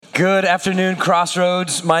Good afternoon,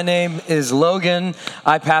 Crossroads. My name is Logan.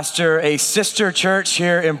 I pastor a sister church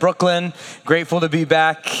here in Brooklyn. Grateful to be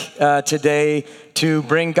back today to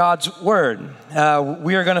bring God's word.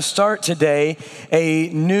 We are going to start today a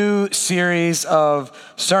new series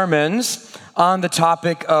of sermons on the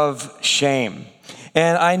topic of shame.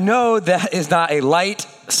 And I know that is not a light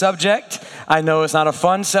subject. I know it's not a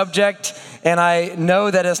fun subject. And I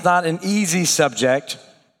know that it's not an easy subject.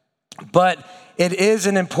 But it is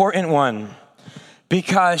an important one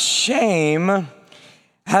because shame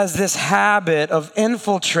has this habit of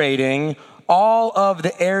infiltrating all of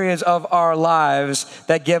the areas of our lives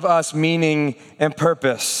that give us meaning and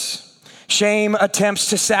purpose. Shame attempts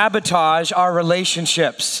to sabotage our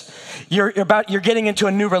relationships. You're getting into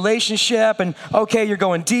a new relationship and okay, you're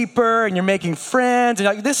going deeper and you're making friends and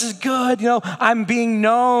you're like, this is good, I'm being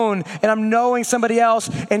known and I'm knowing somebody else,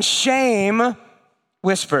 and shame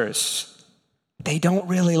whispers, they don't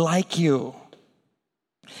really like you.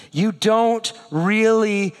 You don't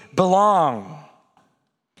really belong.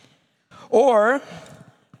 Or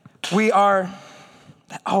that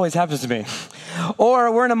always happens to me.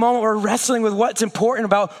 Or we're in a moment where we're wrestling with what's important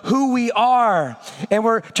about who we are. And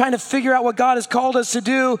we're trying to figure out what God has called us to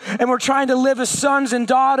do. And we're trying to live as sons and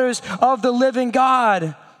daughters of the living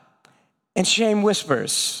God. And shame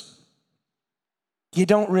whispers, you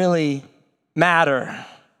don't really matter.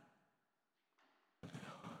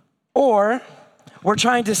 Or we're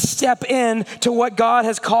trying to step in to what God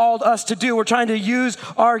has called us to do. We're trying to use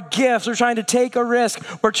our gifts. We're trying to take a risk.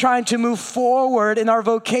 We're trying to move forward in our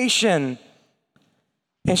vocation.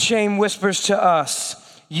 And shame whispers to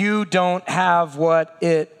us, you don't have what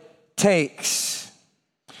it takes.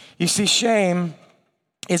 You see, shame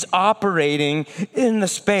is operating in the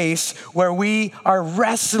space where we are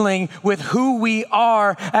wrestling with who we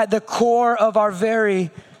are at the core of our very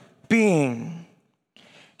being.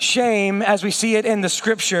 Shame, as we see it in the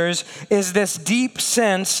scriptures, is this deep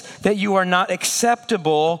sense that you are not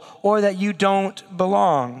acceptable or that you don't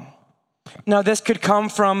belong. Now, this could come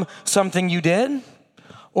from something you did,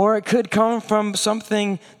 or it could come from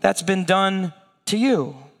something that's been done to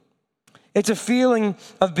you. It's a feeling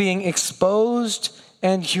of being exposed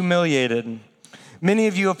and humiliated. Many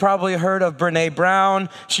of you have probably heard of Brené Brown.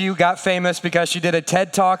 She got famous because she did a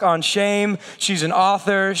TED Talk on shame. She's an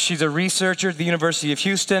author. She's a researcher at the University of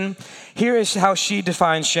Houston. Here is how she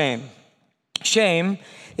defines shame. Shame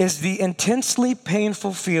is the intensely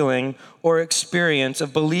painful feeling or experience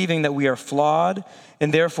of believing that we are flawed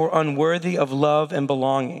and therefore unworthy of love and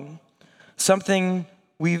belonging.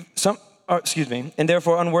 And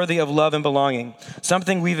therefore unworthy of love and belonging.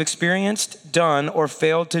 Something we've experienced, done, or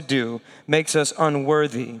failed to do makes us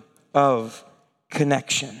unworthy of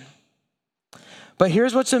connection. But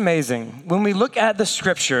here's what's amazing. When we look at the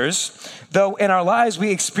scriptures, though in our lives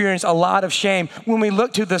we experience a lot of shame, when we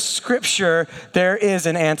look to the scripture, there is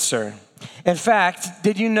an answer. In fact,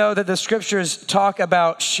 did you know that the scriptures talk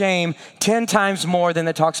about shame 10 times more than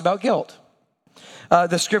it talks about guilt?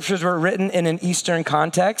 The scriptures were written in an Eastern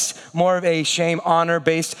context, more of a shame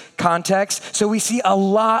honor-based context. So we see a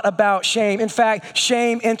lot about shame. In fact,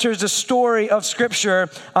 shame enters the story of scripture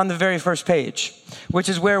on the very first page, which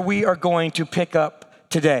is where we are going to pick up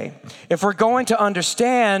today. If we're going to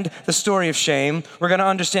understand the story of shame, we're going to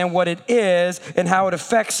understand what it is and how it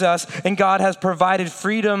affects us, and God has provided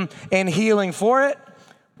freedom and healing for it.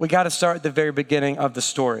 We got to start at the very beginning of the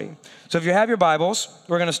story. So if you have your Bibles,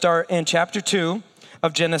 we're going to start in chapter 2.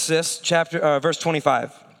 Of Genesis, verse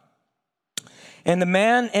 25. And the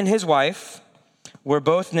man and his wife were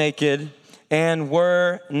both naked and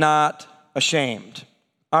were not ashamed.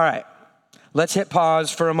 All right, let's hit pause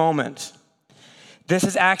for a moment. This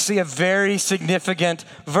is actually a very significant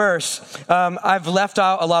verse. I've left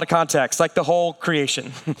out a lot of context, like the whole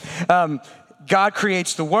creation. God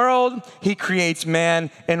creates the world. He creates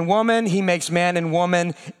man and woman. He makes man and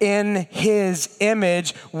woman in his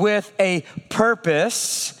image with a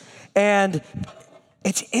purpose. And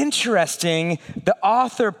it's interesting, the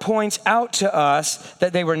author points out to us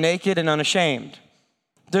that they were naked and unashamed.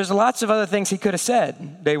 There's lots of other things he could have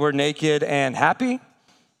said. They were naked and happy,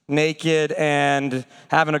 naked and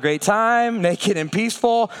having a great time, naked and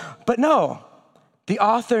peaceful. But no, the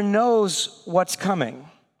author knows what's coming.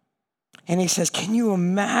 And he says, can you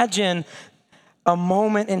imagine a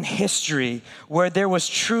moment in history where there was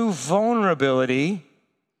true vulnerability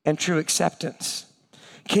and true acceptance?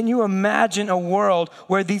 Can you imagine a world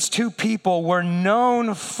where these two people were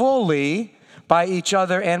known fully by each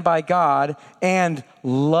other and by God and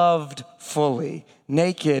loved fully,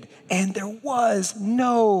 naked, and there was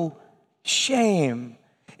no shame?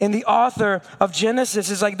 And the author of Genesis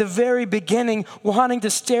is like the very beginning, wanting to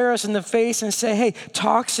stare us in the face and say, hey,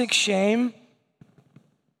 toxic shame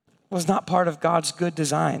was not part of God's good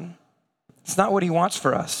design. It's not what he wants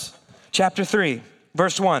for us. Chapter 3,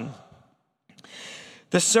 verse 1.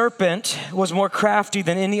 The serpent was more crafty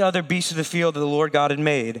than any other beast of the field that the Lord God had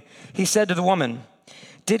made. He said to the woman,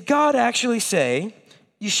 did God actually say,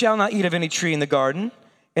 you shall not eat of any tree in the garden?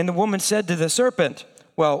 And the woman said to the serpent,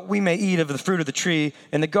 well, we may eat of the fruit of the tree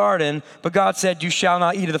in the garden, but God said, you shall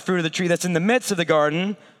not eat of the fruit of the tree that's in the midst of the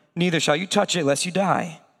garden, neither shall you touch it lest you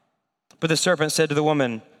die. But the serpent said to the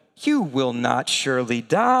woman, you will not surely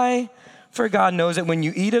die, for God knows that when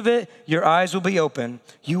you eat of it, your eyes will be open.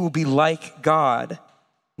 You will be like God,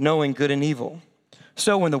 knowing good and evil.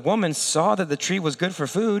 So when the woman saw that the tree was good for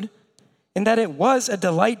food, and that it was a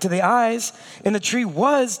delight to the eyes, and the tree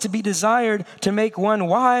was to be desired to make one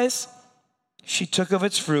wise, she took of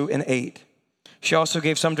its fruit and ate. She also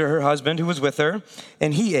gave some to her husband who was with her,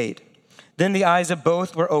 and he ate. Then the eyes of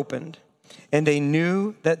both were opened, and they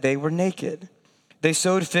knew that they were naked. They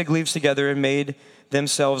sewed fig leaves together and made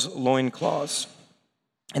themselves loincloths.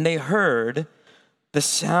 And they heard the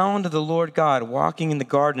sound of the Lord God walking in the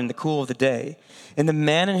garden in the cool of the day. And the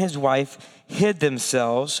man and his wife hid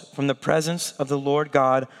themselves from the presence of the Lord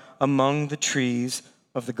God among the trees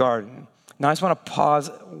of the garden. Now I just want to pause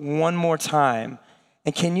one more time.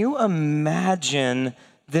 And can you imagine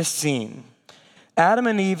this scene? Adam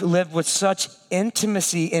and Eve lived with such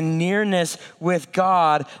intimacy and nearness with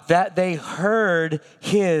God that they heard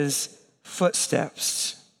his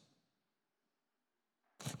footsteps.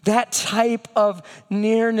 That type of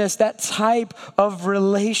nearness, that type of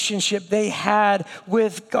relationship they had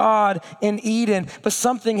with God in Eden. But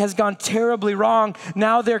something has gone terribly wrong.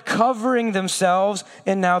 Now they're covering themselves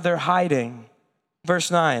and now they're hiding. Verse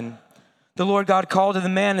 9, the Lord God called to the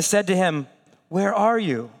man and said to him, where are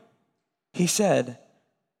you? He said,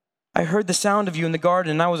 I heard the sound of you in the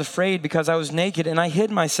garden and I was afraid because I was naked and I hid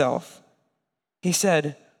myself. He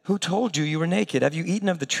said, who told you you were naked? Have you eaten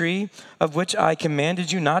of the tree of which I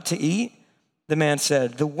commanded you not to eat? The man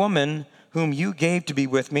said, the woman whom you gave to be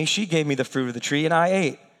with me, she gave me the fruit of the tree and I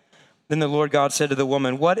ate. Then the Lord God said to the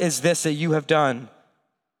woman, what is this that you have done?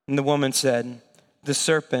 And the woman said, the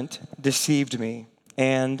serpent deceived me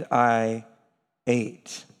and I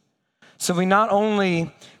ate. So we not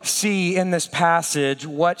only see in this passage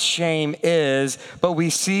what shame is, but we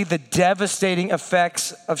see the devastating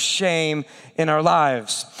effects of shame in our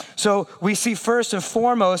lives. So we see first and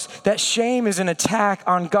foremost that shame is an attack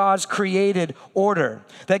on God's created order,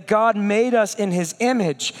 that God made us in his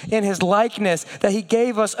image, in his likeness, that he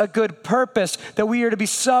gave us a good purpose, that we are to be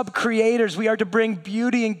sub-creators. We are to bring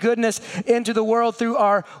beauty and goodness into the world through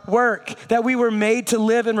our work, that we were made to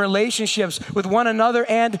live in relationships with one another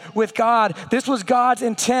and with God. This was God's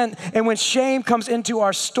intent. And when shame comes into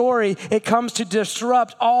our story, it comes to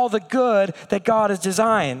disrupt all the good that God has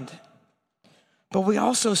designed. But we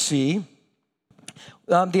also see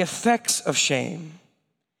the effects of shame.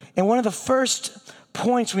 And one of the first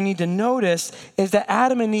points we need to notice is that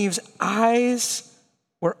Adam and Eve's eyes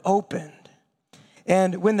were opened.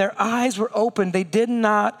 And when their eyes were opened, they did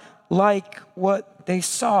not like what they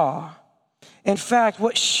saw. In fact,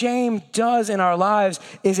 what shame does in our lives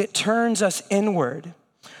is it turns us inward.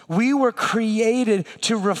 We were created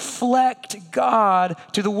to reflect God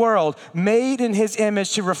to the world, made in his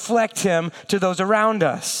image to reflect him to those around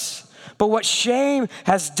us. But what shame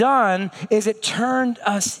has done is it turned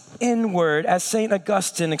us inward. As St.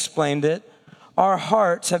 Augustine explained it, our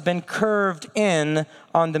hearts have been curved in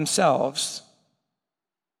on themselves.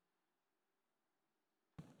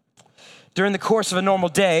 During the course of a normal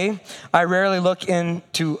day, I rarely look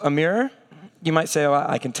into a mirror. You might say, well,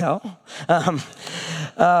 I can tell.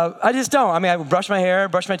 I just don't. I mean, I brush my hair,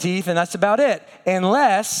 brush my teeth, and that's about it,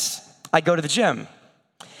 unless I go to the gym.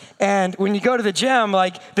 And when you go to the gym,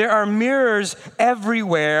 like, there are mirrors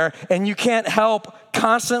everywhere, and you can't help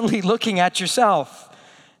constantly looking at yourself.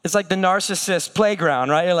 It's like the narcissist playground,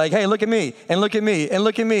 right? You're like, hey, look at me, and look at me, and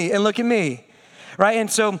look at me, and look at me. Right?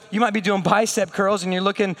 And so you might be doing bicep curls and you're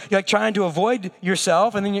like trying to avoid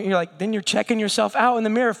yourself, and then you're checking yourself out in the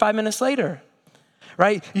mirror 5 minutes later.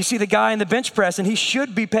 Right? You see the guy in the bench press and he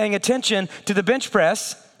should be paying attention to the bench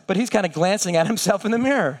press, but he's kind of glancing at himself in the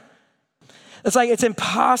mirror. It's like it's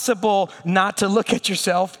impossible not to look at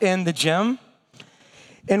yourself in the gym.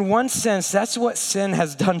 In one sense, that's what sin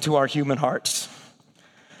has done to our human hearts.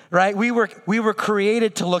 Right? We were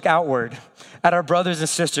created to look outward at our brothers and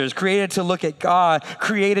sisters, created to look at God,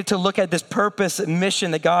 created to look at this purpose and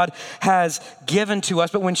mission that God has given to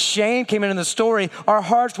us. But when shame came into the story, our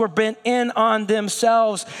hearts were bent in on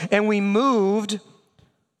themselves, and we moved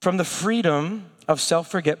from the freedom of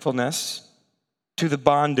self-forgetfulness to the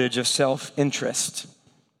bondage of self-interest.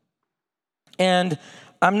 And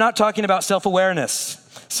I'm not talking about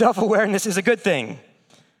self-awareness. Self-awareness is a good thing.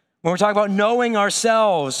 When we're talking about knowing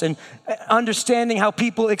ourselves and understanding how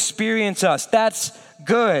people experience us, that's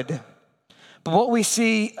good. But what we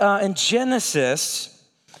see in Genesis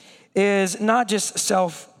is not just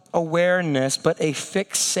self-awareness, but a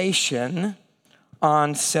fixation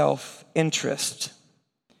on self-interest.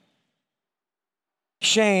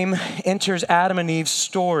 Shame enters Adam and Eve's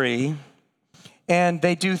story, and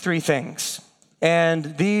they do three things.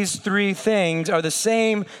 And these three things are the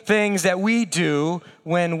same things that we do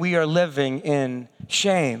when we are living in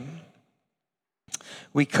shame.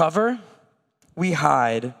 We cover, we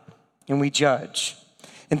hide, and we judge.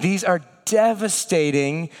 And these are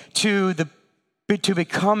devastating to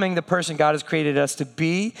becoming the person God has created us to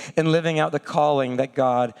be and living out the calling that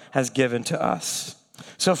God has given to us.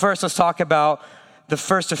 So first, let's talk about the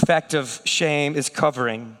first effect of shame is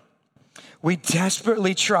covering. We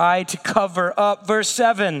desperately tried to cover up. Verse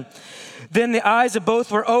 7, then the eyes of both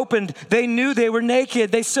were opened. They knew they were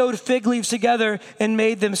naked. They sewed fig leaves together and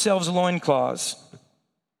made themselves loincloths.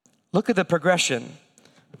 Look at the progression.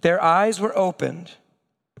 Their eyes were opened.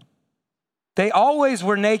 They always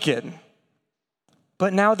were naked,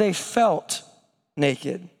 but now they felt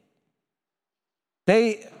naked.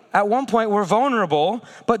 They, at one point, were vulnerable,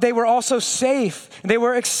 but they were also safe. They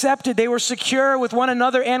were accepted. They were secure with one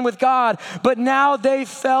another and with God, but now they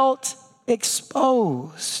felt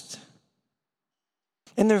exposed.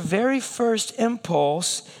 And their very first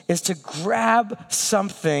impulse is to grab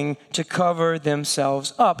something to cover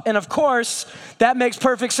themselves up. And of course, that makes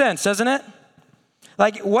perfect sense, doesn't it?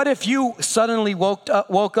 Like, what if you suddenly woke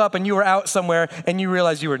up and you were out somewhere and you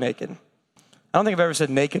realized you were naked? I don't think I've ever said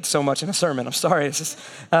naked so much in a sermon. I'm sorry. It's just,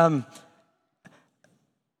 but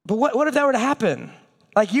what if that were to happen?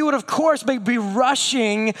 Like, you would, of course, be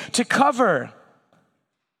rushing to cover.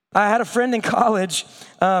 I had a friend in college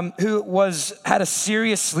who had a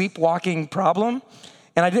serious sleepwalking problem,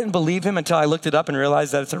 and I didn't believe him until I looked it up and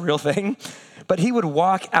realized that it's a real thing. But he would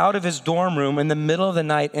walk out of his dorm room in the middle of the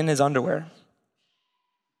night in his underwear.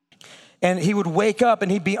 And he would wake up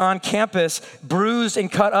and he'd be on campus, bruised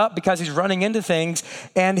and cut up because he's running into things.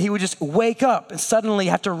 And he would just wake up and suddenly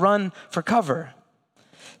have to run for cover.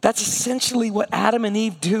 That's essentially what Adam and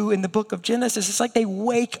Eve do in the book of Genesis. It's like they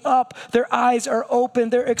wake up, their eyes are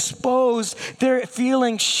open, they're exposed, they're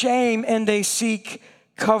feeling shame, and they seek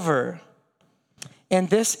cover.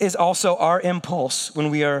 And this is also our impulse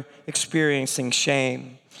when we are experiencing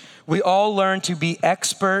shame. We all learn to be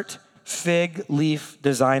expert fig leaf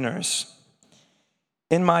designers.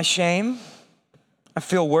 In my shame, I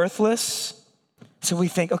feel worthless. So we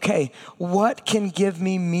think, okay, what can give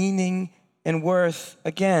me meaning and worth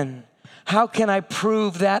again? How can I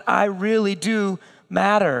prove that I really do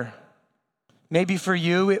matter? Maybe for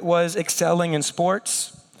you, it was excelling in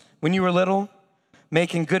sports when you were little,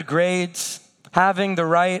 making good grades, having the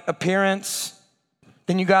right appearance.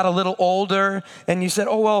 Then you got a little older and you said,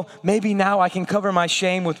 oh, well, maybe now I can cover my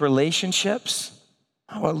shame with relationships.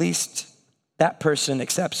 Oh, at least that person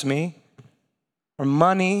accepts me. Or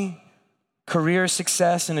money, career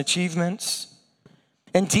success and achievements.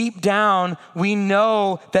 And deep down, we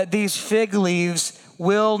know that these fig leaves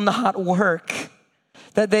will not work,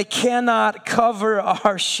 that they cannot cover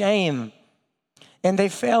our shame, and they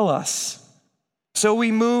fail us. So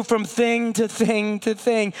we move from thing to thing to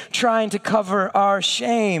thing, trying to cover our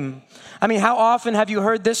shame. I mean, how often have you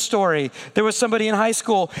heard this story? There was somebody in high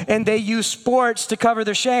school, and they used sports to cover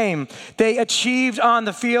their shame. They achieved on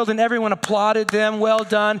the field, and everyone applauded them. Well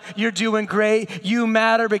done. You're doing great. You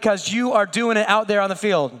matter because you are doing it out there on the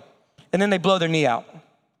field. And then they blow their knee out.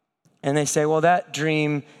 And they say, well, that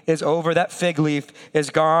dream is over. That fig leaf is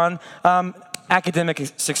gone.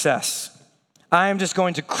 Academic success. I'm just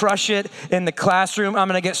going to crush it in the classroom. I'm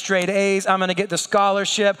going to get straight A's. I'm going to get the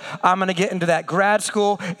scholarship. I'm going to get into that grad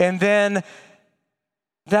school. And then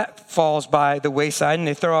that falls by the wayside and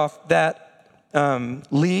they throw off that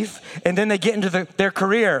leaf. And then they get into their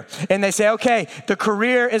career and they say, okay, the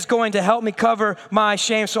career is going to help me cover my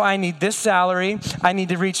shame. So I need this salary. I need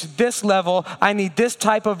to reach this level. I need this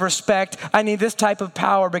type of respect. I need this type of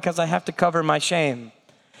power because I have to cover my shame.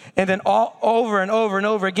 And then all over and over and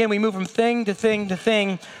over again, we move from thing to thing to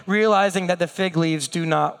thing, realizing that the fig leaves do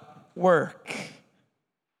not work.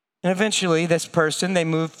 And eventually, this person, they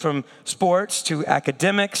moved from sports to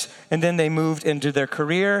academics, and then they moved into their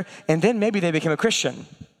career, and then maybe they became a Christian.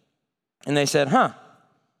 And they said,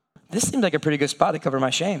 this seems like a pretty good spot to cover my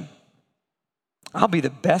shame. I'll be the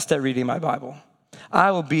best at reading my Bible.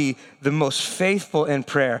 I will be the most faithful in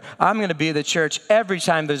prayer. I'm going to be at the church every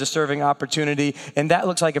time there's a serving opportunity, and that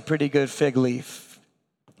looks like a pretty good fig leaf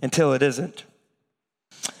until it isn't.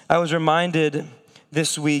 I was reminded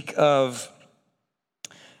this week of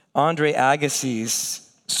Andre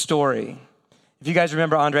Agassi's story. If you guys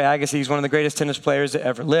remember Andre Agassi, he's one of the greatest tennis players that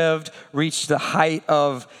ever lived, reached the height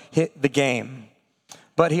of the game.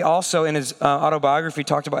 But he also, in his autobiography,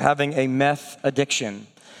 talked about having a meth addiction,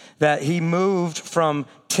 that he moved from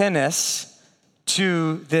tennis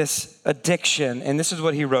to this addiction. And this is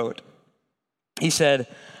what he wrote. He said,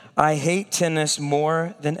 "I hate tennis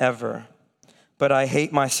more than ever, but I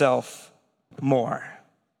hate myself more."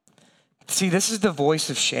 See, this is the voice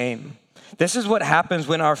of shame. This is what happens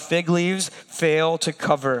when our fig leaves fail to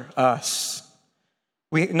cover us.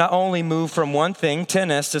 We not only move from one thing,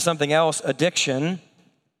 tennis, to something else, addiction,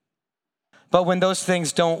 but when those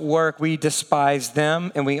things don't work, we despise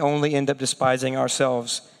them and we only end up despising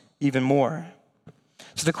ourselves even more.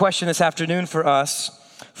 So the question this afternoon for us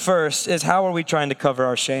first is, how are we trying to cover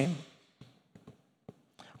our shame?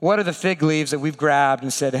 What are the fig leaves that we've grabbed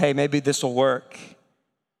and said, hey, maybe this will work?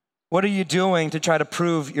 What are you doing to try to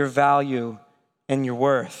prove your value and your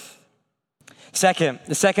worth? Second,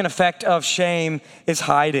 the second effect of shame is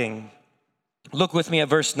hiding. Look with me at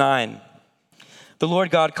verse 9. The Lord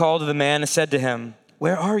God called to the man and said to him,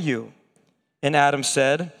 "Where are you?" And Adam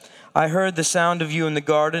said, "I heard the sound of you in the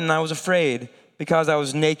garden and I was afraid because I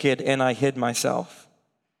was naked and I hid myself."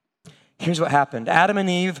 Here's what happened. Adam and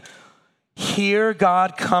Eve hear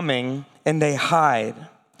God coming and they hide.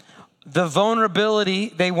 The vulnerability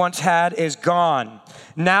they once had is gone.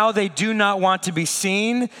 Now they do not want to be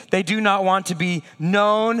seen. They do not want to be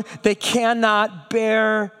known. They cannot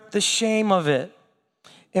bear the shame of it.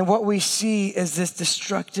 And what we see is this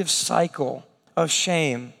destructive cycle of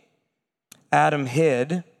shame. Adam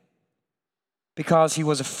hid because he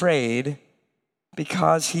was afraid,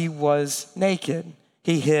 because he was naked.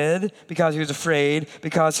 He hid because he was afraid,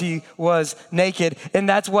 because he was naked. And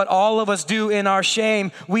that's what all of us do in our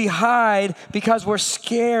shame. We hide because we're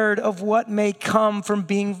scared of what may come from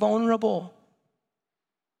being vulnerable.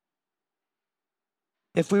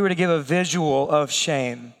 If we were to give a visual of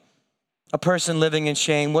shame, a person living in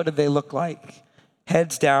shame, what do they look like?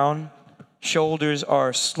 Heads down, shoulders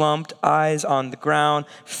are slumped, eyes on the ground,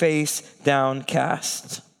 face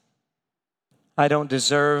downcast. I don't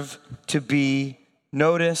deserve to be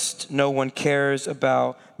noticed. No one cares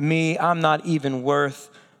about me. I'm not even worth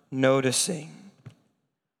noticing.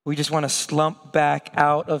 We just want to slump back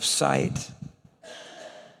out of sight.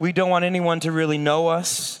 We don't want anyone to really know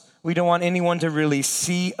us. We don't want anyone to really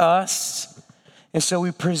see us. And so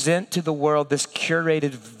we present to the world this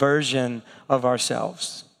curated version of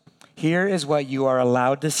ourselves. Here is what you are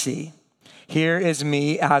allowed to see. Here is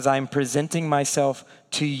me as I'm presenting myself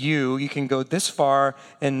to you. You can go this far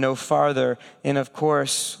and no farther. And of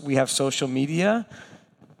course, we have social media,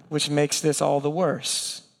 which makes this all the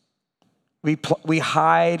worse. We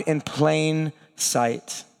hide in plain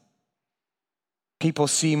sight. People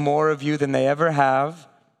see more of you than they ever have,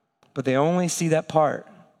 but they only see that part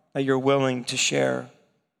that you're willing to share.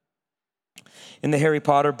 In the Harry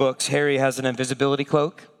Potter books, Harry has an invisibility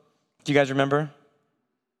cloak. Do you guys remember?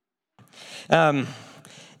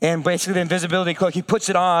 And basically the invisibility cloak, he puts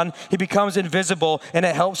it on, he becomes invisible, and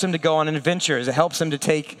it helps him to go on adventures. It helps him to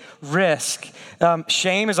take risk.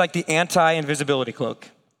 Shame is like the anti-invisibility cloak.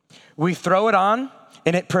 We throw it on,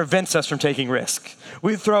 and it prevents us from taking risk.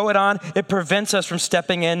 We throw it on, it prevents us from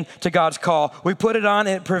stepping in to God's call. We put it on,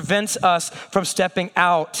 and it prevents us from stepping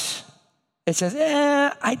out. It says,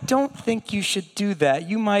 I don't think you should do that.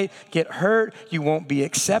 You might get hurt, you won't be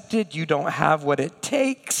accepted, you don't have what it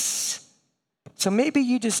takes. So maybe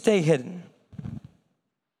you just stay hidden.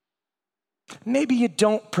 Maybe you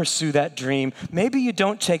don't pursue that dream. Maybe you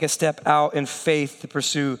don't take a step out in faith to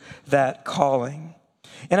pursue that calling.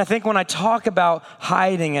 And I think when I talk about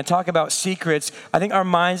hiding and talk about secrets, I think our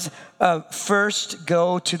minds first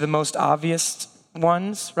go to the most obvious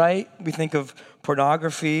ones, right? We think of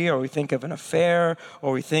pornography, or we think of an affair,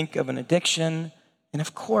 or we think of an addiction. And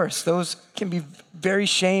of course, those can be very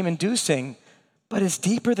shame-inducing, but it's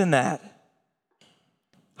deeper than that.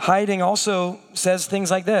 Hiding also says things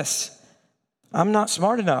like this: I'm not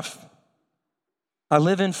smart enough. I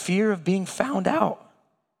live in fear of being found out.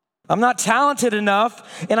 I'm not talented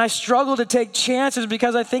enough, and I struggle to take chances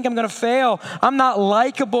because I think I'm going to fail. I'm not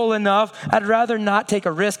likable enough. I'd rather not take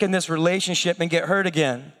a risk in this relationship and get hurt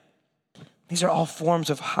again. These are all forms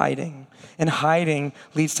of hiding, and hiding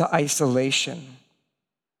leads to isolation.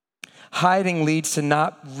 Hiding leads to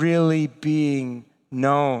not really being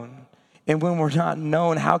known. And when we're not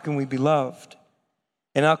known, how can we be loved?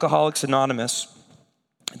 In Alcoholics Anonymous,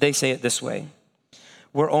 they say it this way: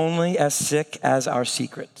 we're only as sick as our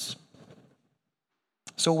secrets.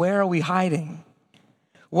 So where are we hiding?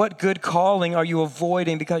 What good calling are you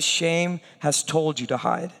avoiding because shame has told you to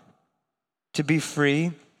hide? To be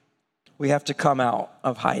free, we have to come out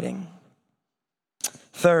of hiding.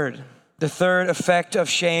 Third, the third effect of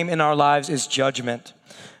shame in our lives is judgment.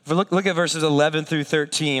 Look at verses 11 through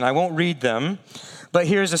 13. I won't read them, but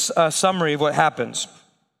here's a summary of what happens.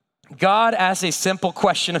 God asks a simple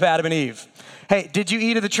question of Adam and Eve. Hey, did you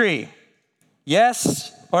eat of the tree?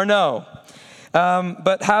 Yes or no?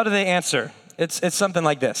 But how do they answer? It's something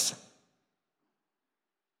like this.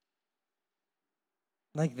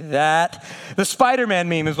 Like that. The Spider-Man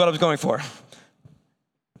meme is what I was going for.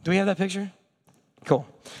 Do we have that picture? Cool.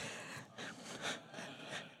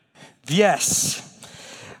 Yes.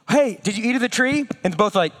 Hey, did you eat of the tree? And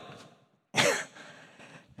both like,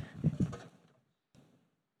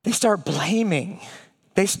 they start blaming.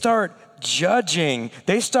 They start judging.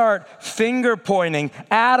 They start finger pointing.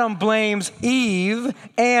 Adam blames Eve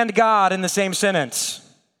and God in the same sentence.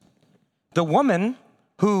 The woman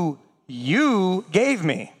who you gave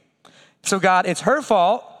me. So God, it's her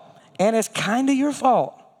fault and it's kind of your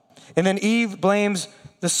fault. And then Eve blames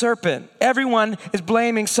the serpent. Everyone is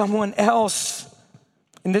blaming someone else.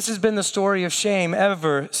 And this has been the story of shame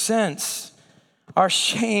ever since. Our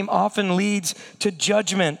shame often leads to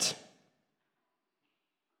judgment.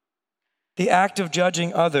 The act of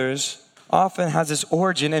judging others often has its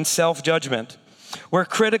origin in self-judgment. We're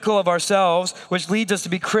critical of ourselves, which leads us to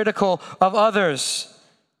be critical of others.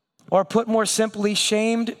 Or put more simply,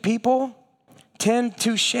 shamed people tend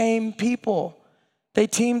to shame people. They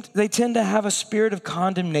tend to have a spirit of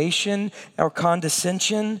condemnation or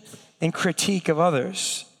condescension and critique of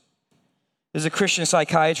others. There's a Christian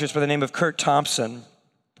psychiatrist by the name of Kurt Thompson,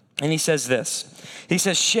 and he says this. He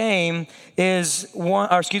says judgment is one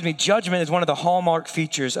of the hallmark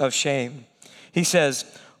features of shame. He says,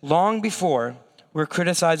 long before we're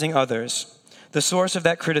criticizing others, the source of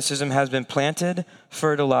that criticism has been planted,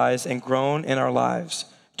 fertilized, and grown in our lives,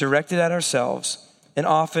 directed at ourselves, and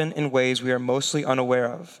often in ways we are mostly unaware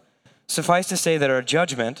of. Suffice to say that our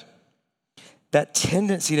judgment, that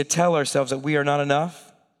tendency to tell ourselves that we are not enough,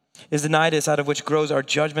 is the nidus out of which grows our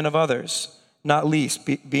judgment of others, not least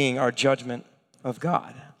being our judgment of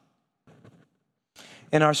God.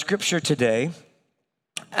 In our scripture today,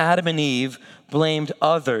 Adam and Eve blamed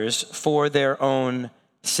others for their own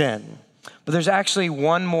sin. But there's actually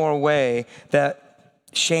one more way that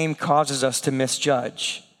shame causes us to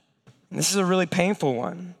misjudge. And this is a really painful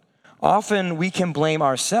one. Often we can blame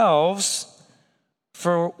ourselves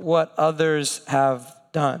for what others have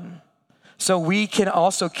done. So we can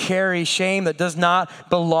also carry shame that does not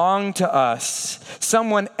belong to us.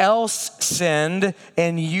 Someone else sinned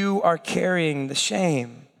and you are carrying the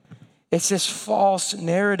shame. It's this false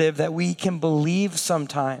narrative that we can believe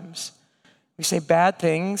sometimes. We say bad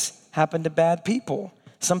things happen to bad people.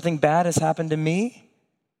 Something bad has happened to me.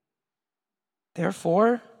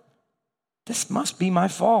 Therefore, this must be my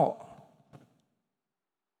fault.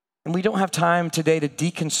 And we don't have time today to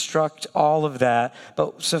deconstruct all of that,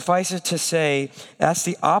 but suffice it to say, that's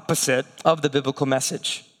the opposite of the biblical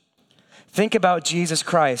message. Think about Jesus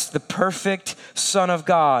Christ, the perfect Son of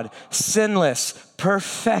God, sinless,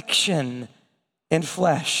 perfection in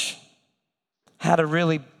flesh, had a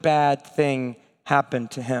really bad thing happen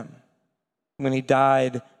to him when he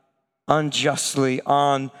died unjustly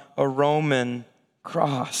on a Roman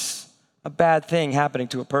cross. A bad thing happening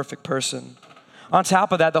to a perfect person. On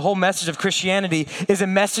top of that, the whole message of Christianity is a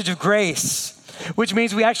message of grace, which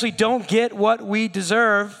means we actually don't get what we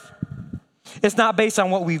deserve. It's not based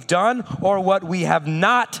on what we've done or what we have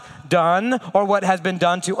not done or what has been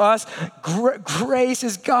done to us. Grace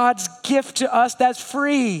is God's gift to us that's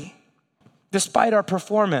free, despite our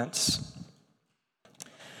performance.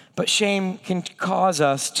 But shame can cause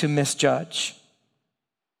us to misjudge.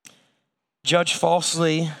 Judge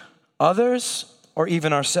falsely others or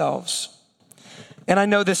even ourselves. And I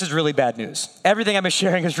know this is really bad news. Everything I've been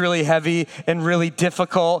sharing is really heavy and really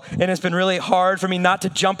difficult, and it's been really hard for me not to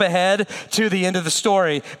jump ahead to the end of the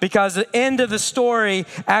story, because the end of the story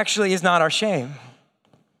actually is not our shame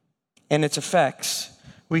and its effects.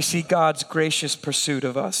 We see God's gracious pursuit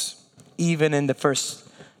of us, even in the first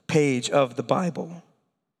page of the Bible.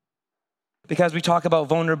 Because we talk about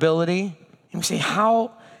vulnerability, and we say,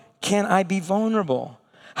 how can I be vulnerable?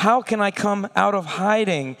 How can I come out of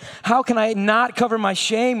hiding? How can I not cover my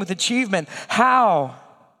shame with achievement? How?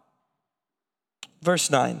 Verse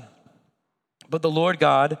 9. But the Lord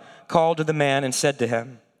God called to the man and said to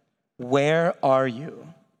him, "Where are you?"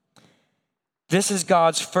 This is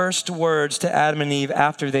God's first words to Adam and Eve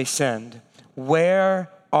after they sinned. Where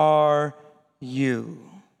are you?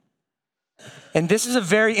 And this is a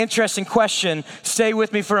very interesting question. Stay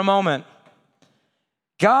with me for a moment.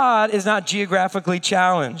 God is not geographically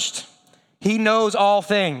challenged. He knows all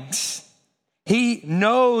things. He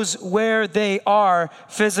knows where they are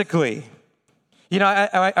physically. You know,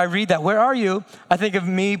 I read that. Where are you? I think of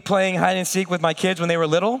me playing hide and seek with my kids when they were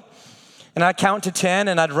little. And I'd count to 10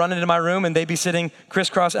 and I'd run into my room and they'd be sitting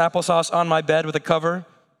crisscross applesauce on my bed with a cover.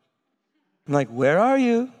 I'm like, where are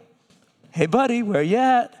you? Hey buddy, where you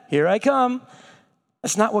at? Here I come.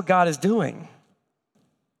 That's not what God is doing.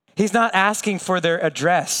 He's not asking for their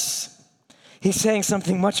address. He's saying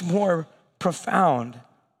something much more profound,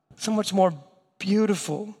 so much more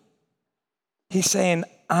beautiful. He's saying,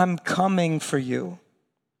 I'm coming for you.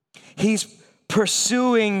 He's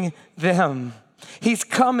pursuing them. He's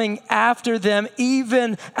coming after them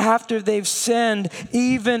even after they've sinned,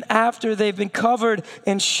 even after they've been covered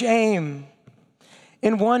in shame.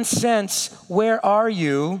 In one sense, where are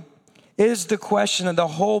you is the question that the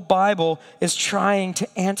whole Bible is trying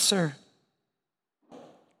to answer.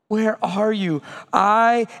 Where are you?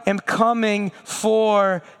 I am coming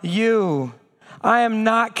for you. I am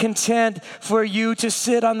not content for you to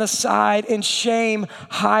sit on the side in shame,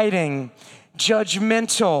 hiding,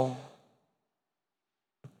 judgmental.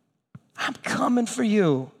 I'm coming for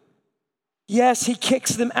you. Yes, he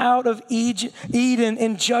kicks them out of Eden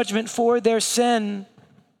in judgment for their sin.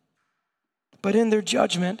 But in their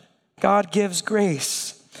judgment, God gives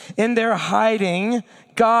grace. In their hiding,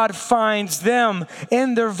 God finds them.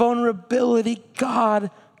 In their vulnerability,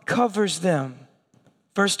 God covers them.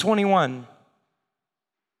 Verse 21.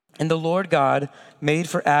 And the Lord God made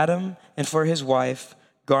for Adam and for his wife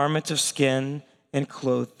garments of skin and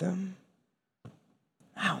clothed them.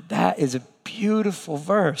 Wow, that is a beautiful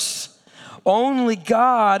verse. Only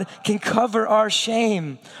God can cover our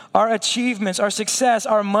shame, our achievements, our success,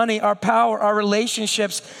 our money, our power, our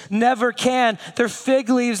relationships never can. They're fig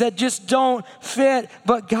leaves that just don't fit,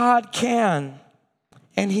 but God can.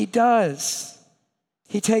 And he does.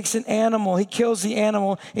 He takes an animal, he kills the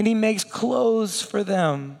animal, and he makes clothes for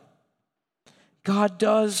them. God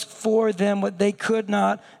does for them what they could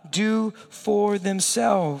not do for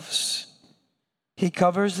themselves. He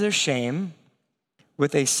covers their shame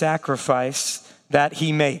with a sacrifice that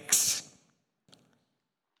he makes.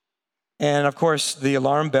 And of course, the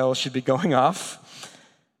alarm bell should be going off.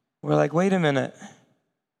 We're like, wait a minute.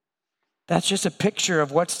 That's just a picture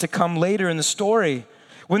of what's to come later in the story.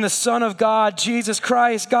 When the Son of God, Jesus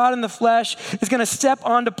Christ, God in the flesh, is going to step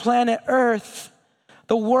onto planet Earth,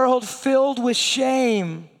 the world filled with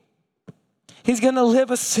shame. He's going to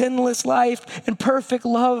live a sinless life in perfect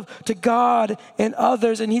love to God and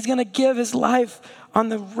others. And he's going to give his life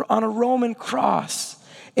on a Roman cross.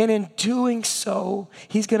 And in doing so,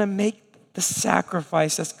 he's going to make the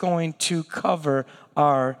sacrifice that's going to cover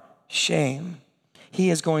our shame.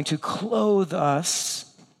 He is going to clothe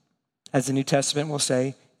us, as the New Testament will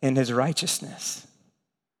say, in his righteousness.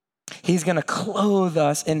 He's going to clothe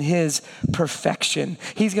us in his perfection.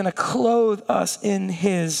 He's going to clothe us in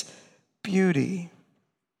his beauty.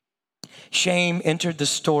 Shame entered the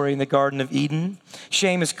story in the Garden of Eden.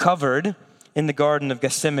 Shame is covered in the Garden of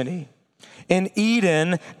Gethsemane. In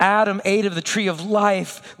Eden, Adam ate of the tree of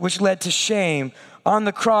life, which led to shame. On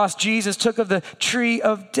the cross, Jesus took of the tree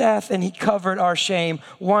of death and he covered our shame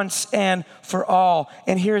once and for all.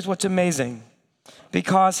 And here's what's amazing.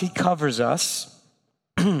 Because he covers us,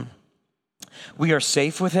 we are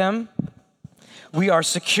safe with him. We are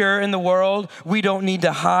secure in the world. We don't need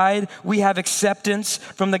to hide. We have acceptance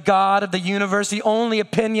from the God of the universe. The only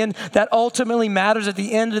opinion that ultimately matters at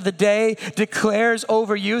the end of the day declares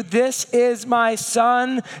over you, this is my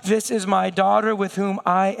son, this is my daughter with whom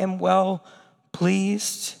I am well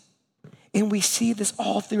pleased. And we see this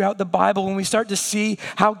all throughout the Bible. When we start to see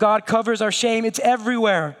how God covers our shame, it's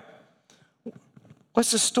everywhere.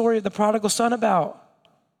 What's the story of the prodigal son about?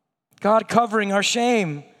 God covering our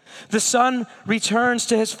shame. The son returns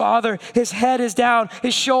to his father. His head is down.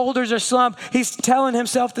 His shoulders are slumped. He's telling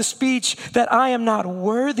himself the speech that I am not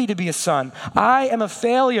worthy to be a son. I am a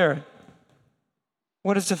failure.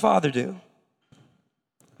 What does the father do?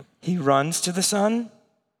 He runs to the son.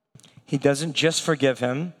 He doesn't just forgive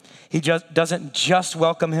him. He doesn't just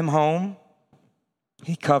welcome him home.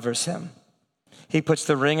 He covers him. He puts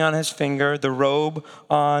the ring on his finger, the robe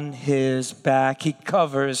on his back. He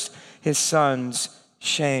covers his son's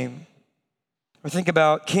shame. Or think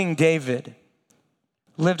about King David.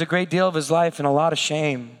 Lived a great deal of his life in a lot of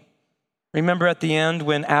shame. Remember at the end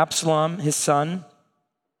when Absalom, his son,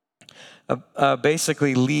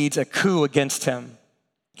 basically leads a coup against him.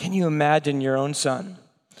 Can you imagine your own son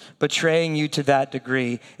betraying you to that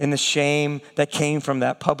degree and the shame that came from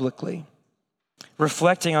that publicly?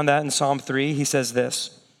 Reflecting on that in Psalm 3, he says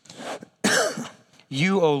this,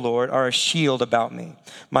 "You, O Lord, are a shield about me,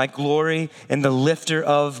 my glory and the lifter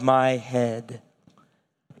of my head."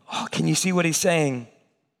 Oh, can you see what he's saying?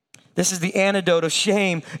 This is the antidote of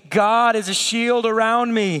shame. God is a shield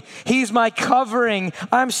around me. He's my covering.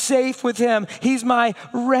 I'm safe with him. He's my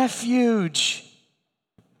refuge.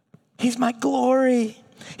 He's my glory.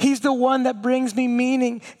 He's the one that brings me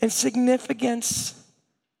meaning and significance.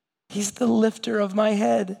 He's the lifter of my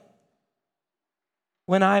head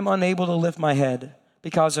when I'm unable to lift my head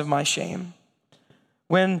because of my shame.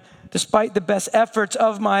 When, despite the best efforts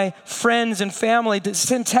of my friends and family to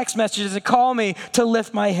send text messages and call me to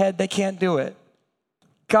lift my head, they can't do it.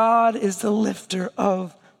 God is the lifter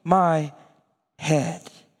of my head,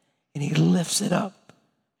 and he lifts it up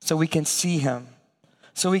so we can see him,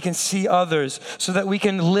 so we can see others, so that we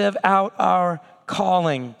can live out our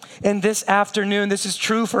calling. And this afternoon, this is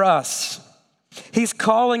true for us. He's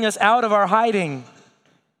calling us out of our hiding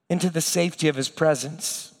into the safety of his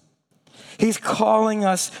presence. He's calling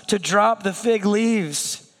us to drop the fig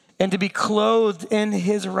leaves and to be clothed in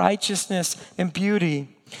his righteousness and beauty.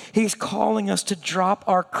 He's calling us to drop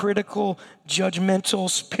our critical, judgmental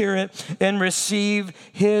spirit and receive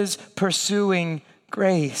his pursuing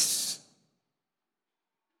grace.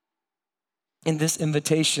 And this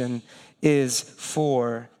invitation is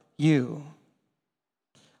for you.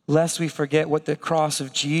 Lest we forget what the cross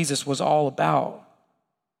of Jesus was all about.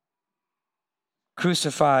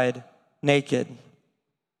 Crucified, naked.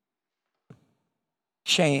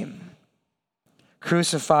 Shame.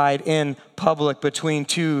 Crucified in public between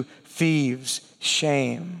two thieves.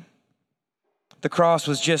 Shame. The cross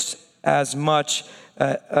was just as much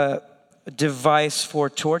a device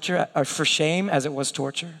for torture, or for shame, as it was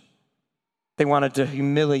torture. They wanted to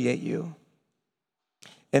humiliate you.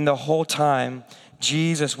 And the whole time,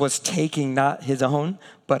 Jesus was taking not his own,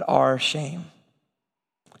 but our shame.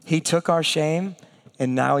 He took our shame,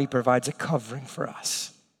 and now he provides a covering for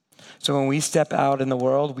us. So when we step out in the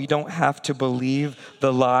world, we don't have to believe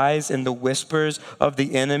the lies and the whispers of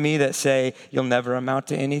the enemy that say, you'll never amount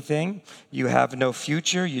to anything. You have no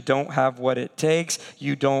future. You don't have what it takes.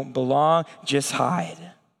 You don't belong. Just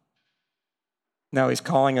hide. Now he's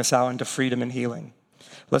calling us out into freedom and healing.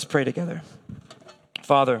 Let's pray together.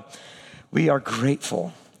 Father, we are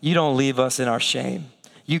grateful. You don't leave us in our shame.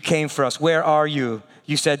 You came for us. Where are you?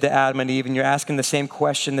 You said to Adam and Eve, and you're asking the same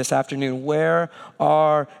question this afternoon. Where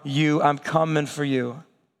are you? I'm coming for you.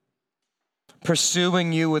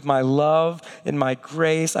 Pursuing you with my love and my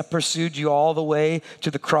grace. I pursued you all the way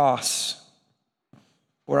to the cross,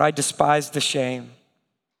 where I despised the shame,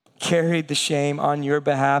 carried the shame on your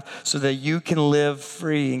behalf so that you can live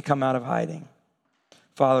free and come out of hiding.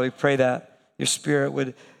 Father, we pray that your Spirit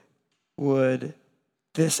would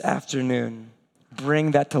this afternoon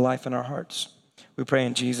bring that to life in our hearts. We pray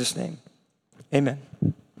in Jesus' name. Amen.